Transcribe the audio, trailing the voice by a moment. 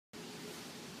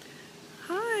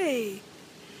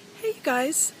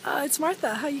guys, it's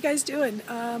Martha. How you guys doing?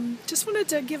 Just wanted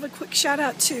to give a quick shout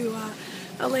out to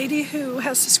a lady who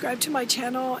has subscribed to my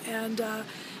channel, and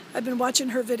I've been watching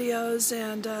her videos,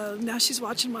 and now she's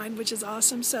watching mine, which is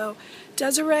awesome. So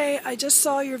Desiree, I just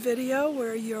saw your video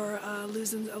where you're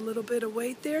losing a little bit of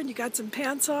weight there, and you got some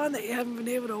pants on that you haven't been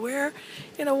able to wear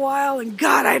in a while, and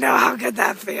God, I know how good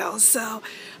that feels. So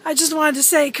I just wanted to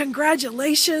say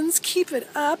congratulations, keep it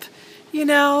up. You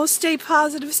know, stay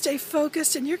positive, stay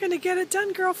focused, and you're going to get it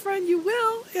done, girlfriend. You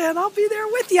will, and I'll be there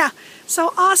with you.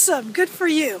 So awesome. Good for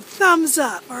you. Thumbs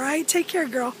up, all right? Take care,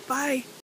 girl. Bye.